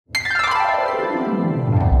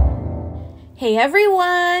Hey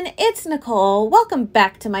everyone, it's Nicole. Welcome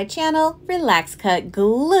back to my channel,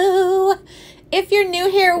 Relax.Cut.Glue. If you're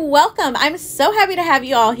new here, welcome. I'm so happy to have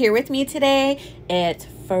you all here with me today. It's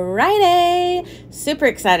Friday. Super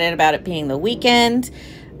excited about it being the weekend.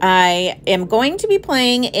 I am going to be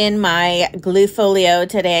playing in my glue folio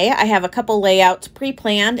today. I have a couple layouts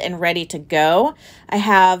pre-planned and ready to go. I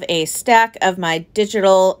have a stack of my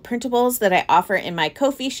digital printables that I offer in my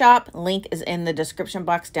Ko-fi shop. Link is in the description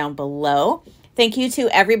box down below. Thank you to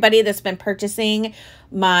everybody that's been purchasing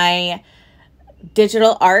my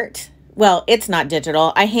digital art. Well, it's not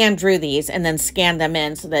digital. I hand drew these and then scanned them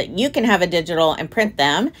in so that you can have a digital and print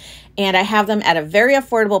them. And I have them at a very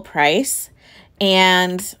affordable price.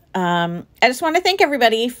 And I just want to thank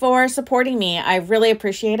everybody for supporting me. I really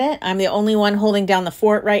appreciate it. I'm the only one holding down the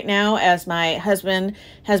fort right now as my husband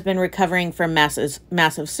has been recovering from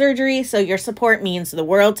massive surgery. So your support means the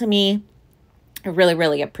world to me. I really,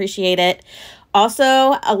 really appreciate it. Also,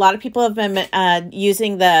 a lot of people have been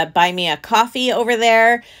using the Buy Me a Coffee over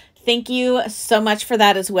there. Thank you so much for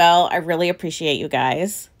that as well. I really appreciate you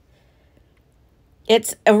guys.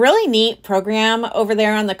 It's a really neat program over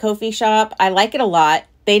there on the Ko-fi shop. I like it a lot.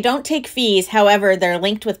 They don't take fees. However, they're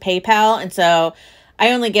linked with PayPal. And so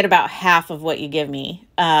I only get about half of what you give me.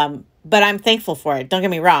 But I'm thankful for it. Don't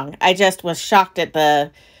get me wrong. I just was shocked at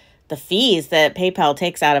the fees that PayPal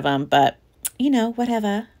takes out of them. But, you know,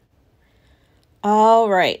 whatever. All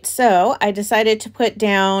right, so I decided to put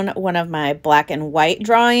down one of my black and white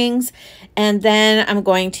drawings, and then I'm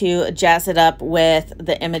going to jazz it up with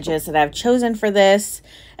the images that I've chosen for this.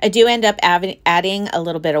 I do end up adding a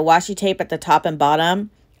little bit of washi tape at the top and bottom.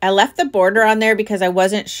 I left the border on there because I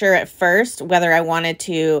wasn't sure at first whether I wanted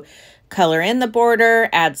to color in the border,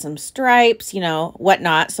 add some stripes, you know,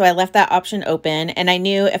 whatnot. So I left that option open, and I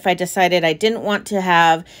knew if I decided I didn't want to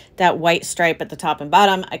have that white stripe at the top and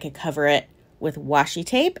bottom, I could cover it with washi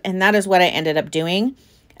tape, and that is what I ended up doing.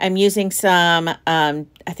 I'm using some, I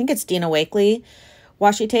think it's Dina Wakley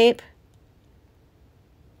washi tape.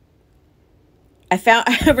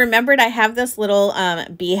 I remembered I have this little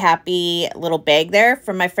Be Happy little bag there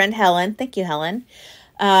from my friend Helen. Thank you, Helen.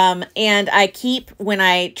 And I keep, when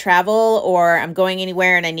I travel or I'm going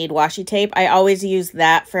anywhere and I need washi tape, I always use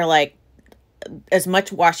that for like as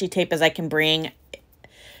much washi tape as I can bring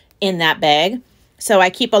in that bag. So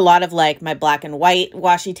I keep a lot of like my black and white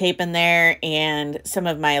washi tape in there and some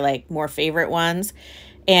of my like more favorite ones.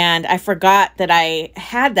 And I forgot that I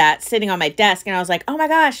had that sitting on my desk, and I was like, oh my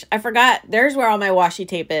gosh, I forgot. There's where all my washi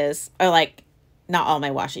tape is. Or like, not all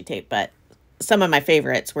my washi tape, but some of my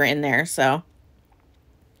favorites were in there. So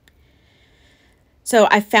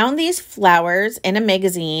I found these flowers in a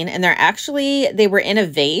magazine, and they were in a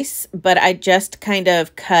vase, but I just kind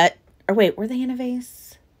of cut, or wait, were they in a vase?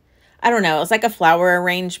 I don't know. It was like a flower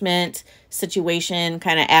arrangement situation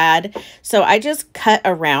kind of ad. So I just cut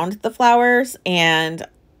around the flowers and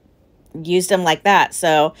used them like that.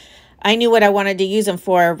 So I knew what I wanted to use them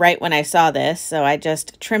for right when I saw this. So I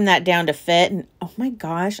just trimmed that down to fit. And oh my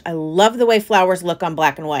gosh, I love the way flowers look on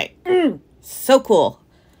black and white. So cool.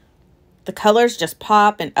 The colors just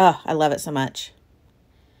pop, and oh, I love it so much.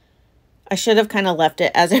 I should have kind of left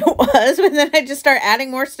it as it was, but then I just start adding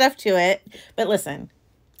more stuff to it. But listen,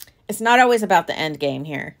 it's not always about the end game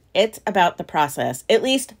here. It's about the process. At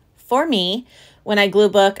least for me, when I glue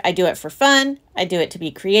book, I do it for fun. I do it to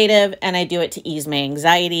be creative, and I do it to ease my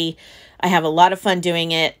anxiety. I have a lot of fun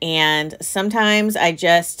doing it, and sometimes I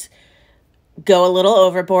just go a little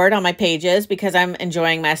overboard on my pages because I'm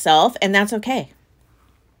enjoying myself, and that's okay.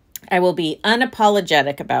 I will be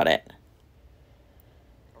unapologetic about it.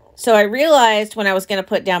 So I realized when I was going to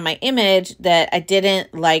put down my image that I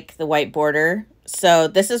didn't like the white border. So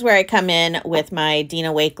this is where I come in with my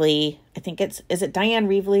Dina Wakley. I think is it Diane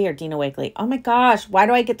Reevely or Dina Wakley? Oh my gosh, why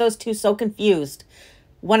do I get those two so confused?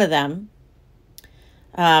 One of them,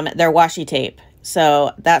 they're washi tape.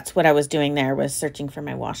 So that's what I was doing there, was searching for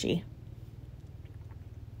my washi.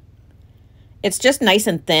 It's just nice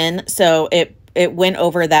and thin, so it went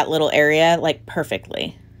over that little area like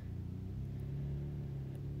perfectly.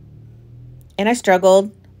 And I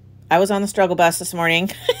struggled. I was on the struggle bus this morning.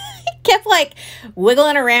 Kept like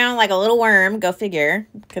wiggling around like a little worm. Go figure,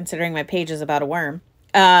 considering my page is about a worm.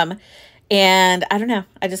 And I don't know.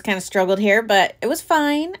 I just kind of struggled here, but it was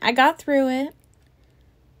fine. I got through it.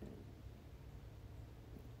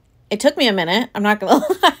 It took me a minute. I'm not going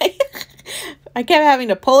to lie. I kept having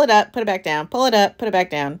to pull it up, put it back down, pull it up, put it back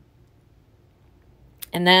down.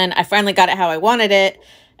 And then I finally got it how I wanted it.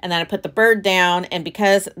 And then I put the bird down. And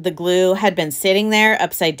because the glue had been sitting there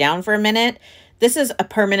upside down for a minute, this is a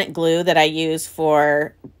permanent glue that I use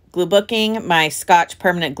for glue booking my Scotch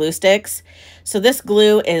permanent glue sticks. So this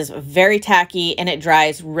glue is very tacky and it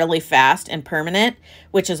dries really fast and permanent,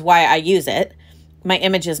 which is why I use it. My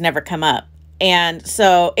images never come up. And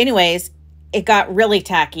so anyways, it got really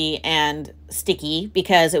tacky and sticky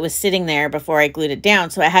because it was sitting there before I glued it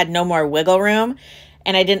down. So I had no more wiggle room.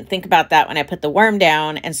 And I didn't think about that when I put the worm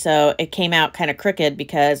down. And so it came out kind of crooked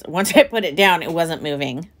because once I put it down, it wasn't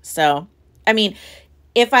moving. So, I mean,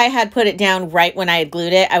 if I had put it down right when I had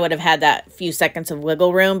glued it, I would have had that few seconds of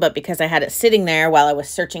wiggle room. But because I had it sitting there while I was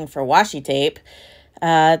searching for washi tape,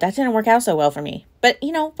 that didn't work out so well for me. But,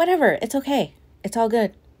 you know, whatever. It's okay. It's all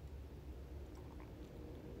good.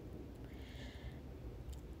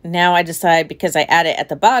 Now I decide because I add it at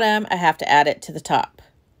the bottom, I have to add it to the top.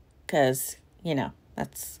 Because, you know,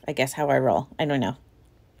 that's, I guess, how I roll. I don't know.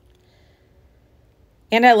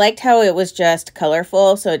 And I liked how it was just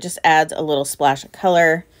colorful, so it just adds a little splash of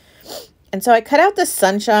color. And so I cut out the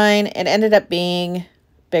sunshine. It ended up being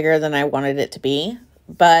bigger than I wanted it to be.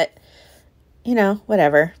 But, you know,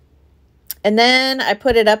 whatever. And then I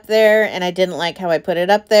put it up there, and I didn't like how I put it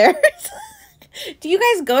up there. Do you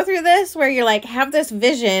guys go through this where you're like, have this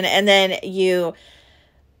vision, and then you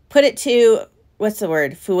put it to, what's the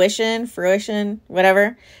word? Fruition,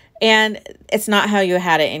 whatever. And it's not how you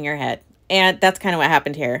had it in your head. And that's kind of what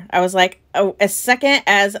happened here. I was like, oh, as second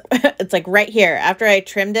as, it's like right here. After I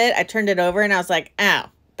trimmed it, I turned it over and I was like, ow,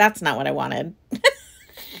 that's not what I wanted.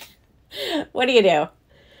 What do you do?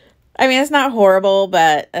 I mean, it's not horrible,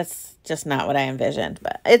 but that's just not what I envisioned.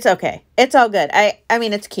 But it's okay. It's all good. I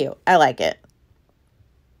mean, it's cute. I like it.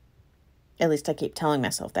 At least I keep telling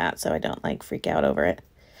myself that so I don't like freak out over it.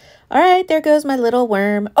 All right, there goes my little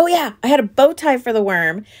worm. Oh yeah, I had a bow tie for the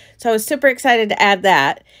worm. So I was super excited to add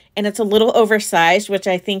that. And it's a little oversized, which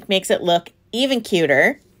I think makes it look even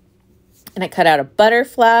cuter. And I cut out a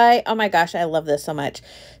butterfly. Oh my gosh, I love this so much.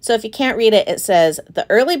 So if you can't read it, it says, the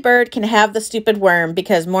early bird can have the stupid worm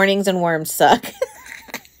because mornings and worms suck.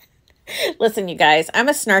 Listen, you guys, I'm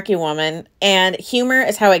a snarky woman and humor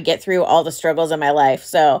is how I get through all the struggles in my life.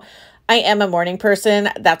 So I am a morning person.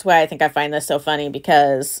 That's why I think I find this so funny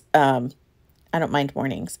because I don't mind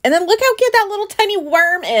mornings. And then look how cute that little tiny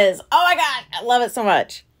worm is. Oh my God, I love it so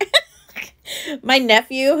much. My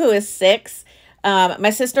nephew, who is 6, my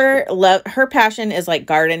sister, her passion is like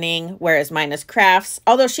gardening, whereas mine is crafts.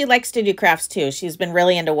 Although she likes to do crafts too. She's been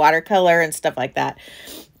really into watercolor and stuff like that.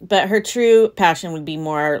 But her true passion would be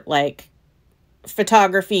more like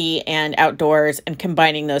photography and outdoors and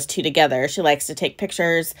combining those two together. She likes to take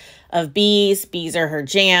pictures of bees. Bees are her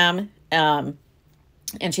jam. And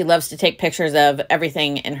she loves to take pictures of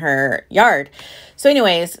everything in her yard. So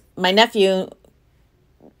anyways, my nephew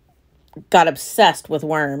got obsessed with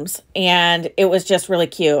worms and it was just really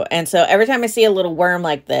cute. And so every time I see a little worm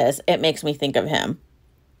like this, it makes me think of him.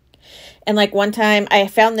 And like one time I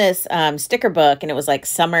found this sticker book and it was like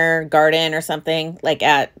summer garden or something like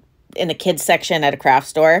in the kids section at a craft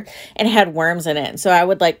store and it had worms in it. And so I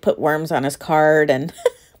would like put worms on his card and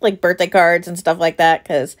like birthday cards and stuff like that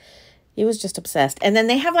because he was just obsessed. And then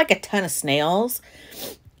they have like a ton of snails.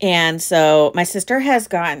 And so my sister has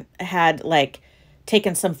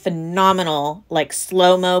taken some phenomenal like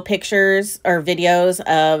slow-mo pictures or videos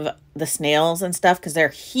of the snails and stuff because they're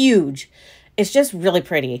huge. It's just really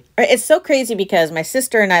pretty. It's so crazy because my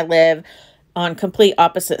sister and I live on complete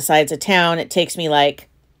opposite sides of town. It takes me like,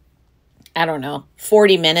 I don't know,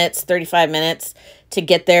 40 minutes, 35 minutes to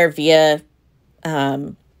get there via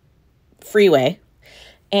freeway.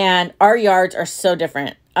 And our yards are so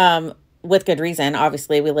different, with good reason.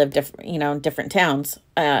 Obviously, we live in different towns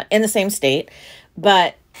in the same state.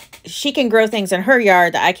 But she can grow things in her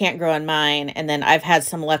yard that I can't grow in mine. And then I've had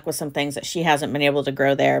some luck with some things that she hasn't been able to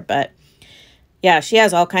grow there. But yeah, she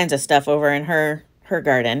has all kinds of stuff over in her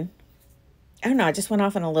garden. I don't know. I just went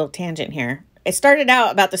off on a little tangent here. It started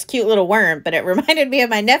out about this cute little worm, but it reminded me of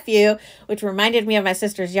my nephew, which reminded me of my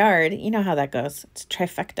sister's yard. You know how that goes. It's a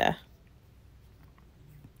trifecta.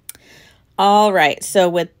 All right, so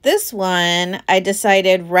with this one, I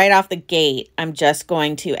decided right off the gate, I'm just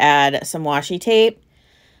going to add some washi tape.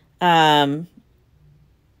 Oh,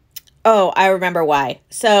 I remember why.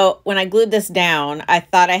 So when I glued this down, I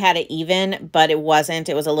thought I had it even, but it wasn't.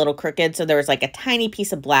 It was a little crooked, so there was like a tiny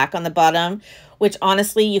piece of black on the bottom, which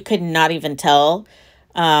honestly, you could not even tell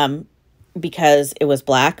because it was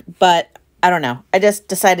black. But I don't know. I just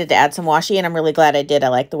decided to add some washi, and I'm really glad I did. I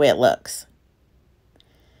like the way it looks.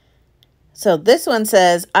 So this one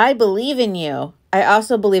says, I believe in you. I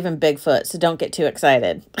also believe in Bigfoot, so don't get too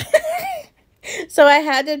excited. So I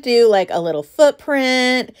had to do like a little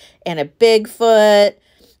footprint and a Bigfoot.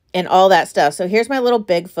 and all that stuff. So here's my little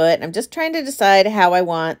Bigfoot. I'm just trying to decide how I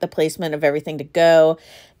want the placement of everything to go.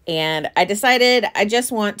 And I decided I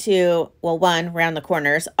just want to, well, one, round the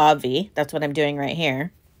corners, obvi. That's what I'm doing right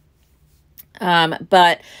here.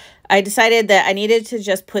 But I decided that I needed to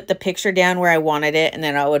just put the picture down where I wanted it, and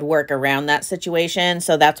then I would work around that situation.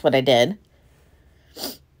 So that's what I did.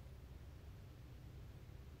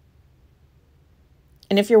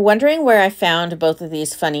 And if you're wondering where I found both of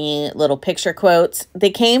these funny little picture quotes, they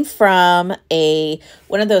came from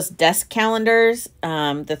one of those desk calendars,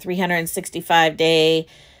 the 365-day,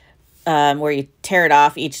 where you tear it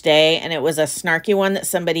off each day. And it was a snarky one that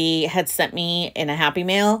somebody had sent me in a Happy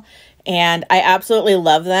Mail. And I absolutely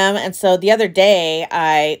love them. And so the other day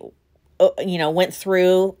I, went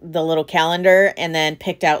through the little calendar and then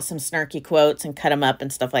picked out some snarky quotes and cut them up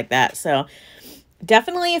and stuff like that. So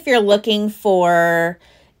definitely, if you're looking for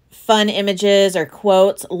fun images or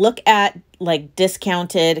quotes, look at like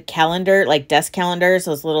discounted calendar, like desk calendars,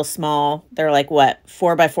 those little small, they're like what,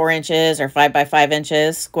 4 by 4 inches or 5 by 5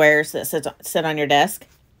 inches squares that sit on your desk.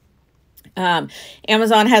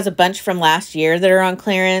 Amazon has a bunch from last year that are on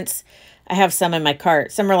clearance. I have some in my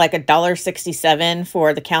cart. Some are like $1.67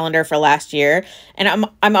 for the calendar for last year. And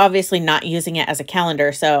I'm obviously not using it as a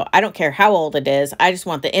calendar, so I don't care how old it is. I just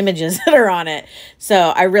want the images that are on it. So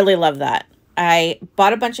I really love that. I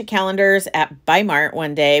bought a bunch of calendars at Bi-Mart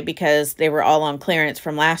one day because they were all on clearance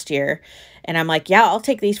from last year. And I'm like, yeah, I'll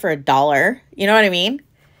take these for $1. You know what I mean?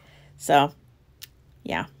 So,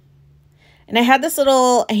 yeah. And I had this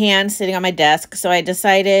little hand sitting on my desk, so I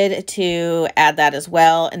decided to add that as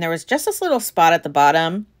well. And there was just this little spot at the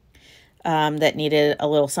bottom that needed a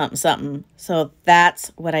little something, something. So that's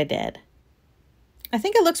what I did. I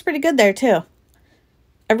think it looks pretty good there too.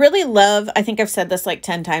 I really love, I think I've said this like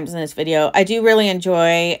 10 times in this video, I do really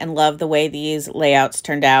enjoy and love the way these layouts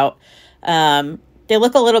turned out. They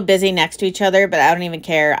look a little busy next to each other, but I don't even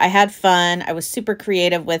care. I had fun. I was super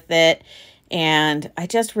creative with it. And I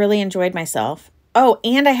just really enjoyed myself. Oh,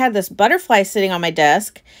 and I had this butterfly sitting on my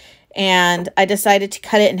desk, and I decided to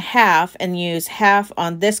cut it in half and use half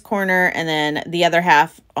on this corner and then the other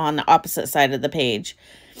half on the opposite side of the page.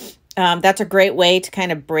 That's a great way to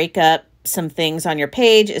kind of break up some things on your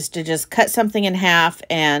page, is to just cut something in half,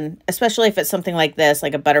 and especially if it's something like this,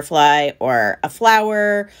 like a butterfly or a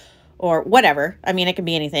flower or whatever. I mean, it can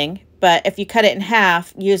be anything. But if you cut it in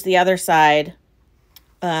half, use the other side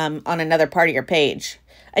on another part of your page.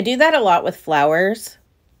 I do that a lot with flowers.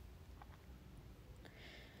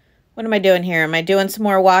 What am I doing here? Am I doing some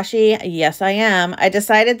more washi? Yes, I am. I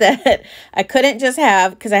decided that I couldn't just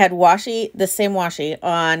have, because I had washi, the same washi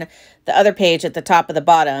on the other page at the top of the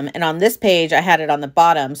bottom, and on this page I had it on the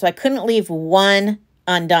bottom, so I couldn't leave one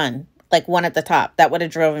undone, like one at the top. That would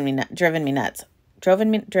have driven me nuts.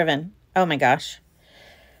 Driven. Oh my gosh.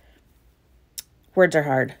 Words are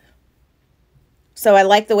hard. So I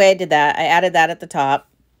like the way I did that. I added that at the top.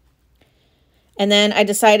 And then I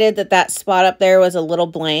decided that that spot up there was a little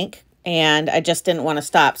blank, and I just didn't want to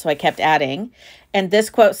stop, so I kept adding. And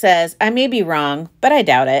this quote says, I may be wrong, but I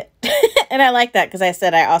doubt it. And I like that because I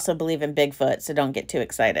said I also believe in Bigfoot, so don't get too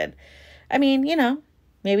excited. I mean,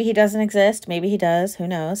 maybe he doesn't exist. Maybe he does. Who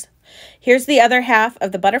knows? Here's the other half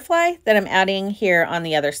of the butterfly that I'm adding here on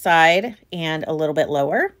the other side and a little bit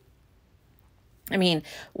lower. I mean,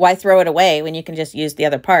 why throw it away when you can just use the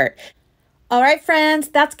other part? All right, friends,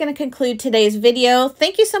 that's going to conclude today's video.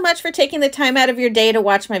 Thank you so much for taking the time out of your day to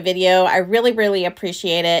watch my video. I really, really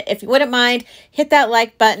appreciate it. If you wouldn't mind, hit that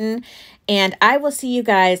like button, and I will see you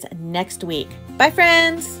guys next week. Bye,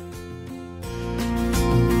 friends.